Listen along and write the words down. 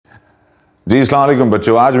जी अस्सलाम वालेकुम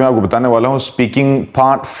बच्चों, आज मैं आपको बताने वाला हूँ speaking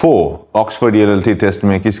part 4 Oxford ELLT test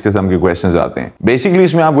में किस किस्म के क्वेश्चंस आते हैं। बेसिकली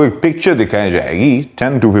इसमें आपको एक पिक्चर दिखाई जाएगी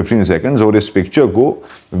 10 to 15 सेकंड्स और इस पिक्चर को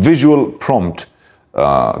विजुअल प्रॉम्प्ट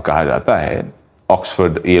कहा जाता है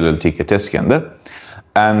ऑक्सफोर्ड ELLT के टेस्ट के अंदर।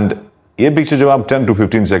 एंड ये पिक्चर जब आप 10 to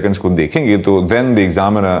 15 सेकंड्स को देखेंगे तो then the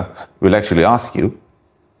examiner will actually ask you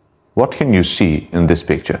what can you see in this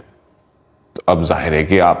picture. तो अब जाहिर है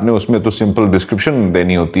कि आपने उसमें तो सिंपल डिस्क्रिप्शन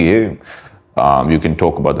देनी होती है। You can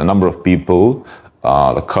talk about the number of people,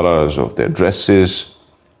 the colors of their dresses.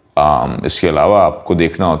 इसके अलावा आपको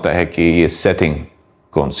देखना होता है कि ये सेटिंग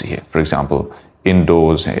कौन सी है। फॉर एग्जाम्पल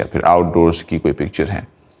इंडोर्स है या फिर आउटडोर्स की कोई पिक्चर है,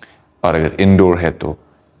 और अगर इंडोर है तो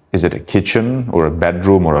इज इट अ किचन और अ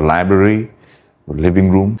बेडरूम और अ लाइब्रेरी और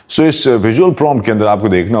लिविंग रूम। सो इस विजुअल प्रॉम्प्ट के अंदर आपको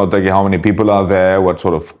देखना होता है कि how many people are there, what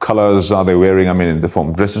sort of colours are they wearing, I mean in the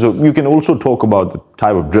form dresses. So you can also talk about the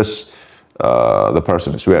type of dress the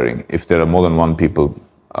person is wearing. If there are more than one people,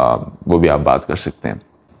 वो भी आप बात कर सकते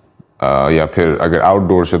हैं। या फिर अगर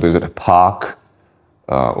outdoors है तो is it a park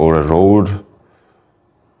or a road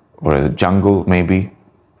or a jungle maybe।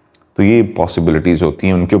 तो ये possibilities होती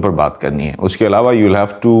हैं, उनके ऊपर बात करनी है। उसके अलावा you'll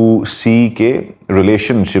have to see के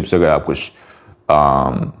relationships अगर आप कुछ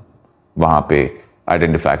वहाँ पे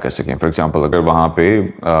identify कर सकें। For example अगर वहाँ पे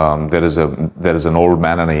there is an old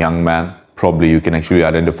man and a young man, probably you can actually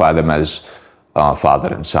identify them as father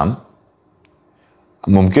and son।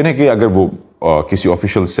 मुमकिन है कि अगर वो किसी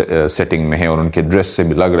ऑफिशियल सेटिंग में है और उनके ड्रेस से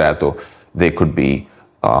भी लग रहा है तो they could be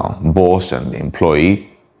boss and employee।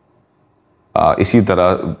 इसी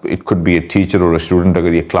तरह it could be a teacher or a student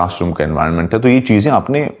अगर ये क्लासरूम का एनवायरनमेंट है। तो ये चीज़ें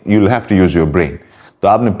आपने you'll have to use your brain। तो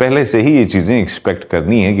आपने पहले से ही ये चीज़ें एक्सपेक्ट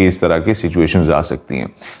करनी है कि इस तरह की सिचुएशंस आ सकती हैं।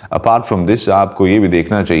 अपार्ट फ्रॉम दिस आपको ये भी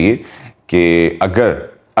देखना चाहिए कि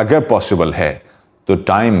अगर पॉसिबल है तो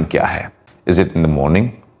टाइम क्या है। Is it in the morning,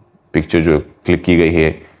 picture जो क्लिक की गई है,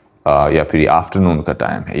 या फिर आफ्टरनून का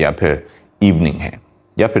टाइम है, या फिर इवनिंग है,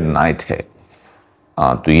 या फिर नाइट है।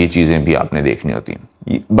 तो ये चीज़ें भी आपने देखनी होती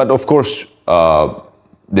हैं। But of course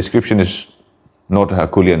description is not a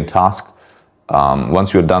हर्कुलियन task.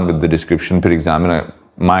 Once you are done with the description, फिर examiner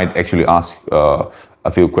might actually ask a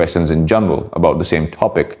few questions in general about the same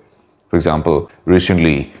topic. For example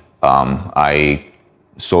recently I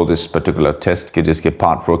saw this particular test कि जिसके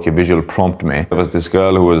part 4 के visual prompt में there was this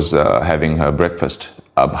girl who was having her breakfast।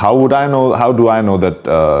 how do I know that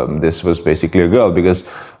this was basically a girl, because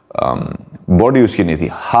body उसकी नहीं थी,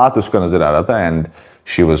 हाथ उसका नजर आ रहा था and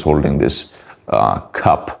she was holding this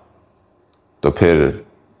cup। तो फिर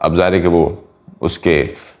अब जाहिर है कि वो उसके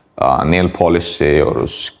nail polish से और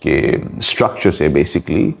उसके structure से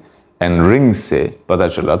basically and rings से पता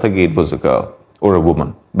चल रहा था कि it was a girl or a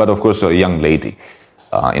woman, but of course a young lady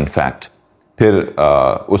in fact। फिर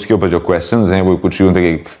उसके ऊपर जो क्वेश्चंस हैं वो कुछ यूं थे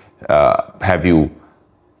कि have you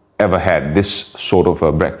ever had this sort of a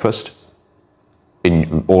breakfast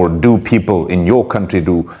in, और do people in your country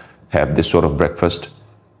do have this sort of breakfast.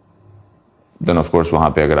 Then of course वहाँ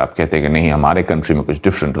पे अगर आप कहते हैं कि नहीं हमारे कंट्री में कुछ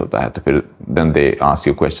डिफरेंट होता है, तो फिर then they ask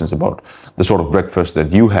you questions about the sort of breakfast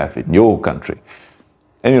that you have in your country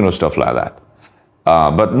and you know stuff like that.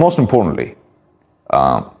 But most importantly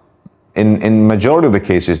in majority of the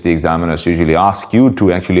cases the examiners usually ask you to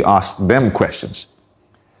actually ask them questions।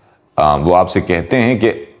 वो आपसे कहते हैं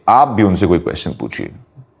कि आप भी उनसे कोई question पूछिए।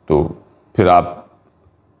 तो फिर आप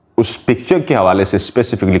उस पिक्चर के हवाले से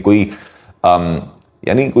स्पेसिफिकली कोई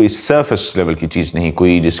यानी कोई सरफेस लेवल की चीज़ नहीं,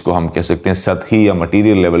 कोई जिसको हम कह सकते हैं सतही या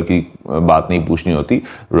मटेरियल लेवल की बात नहीं पूछनी होती।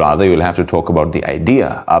 Rather you will have to talk about the idea.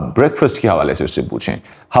 आप ब्रेकफास्ट के हवाले से उससे पूछें,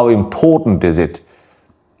 how important is it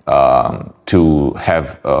to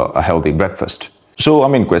have a healthy breakfast। So I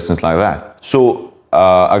mean questions like that। So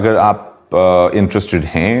अगर आप interested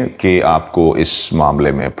हैं कि आपको इस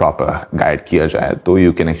मामले में proper guide किया जाए तो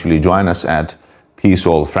you can actually join us at Peace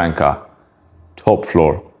Hall Franca, top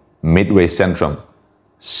floor, Midway Centrum,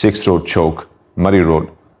 6th Road Choke, Murray Road,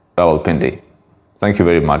 Rawalpindi। Thank you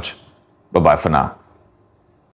very much। Bye bye for now।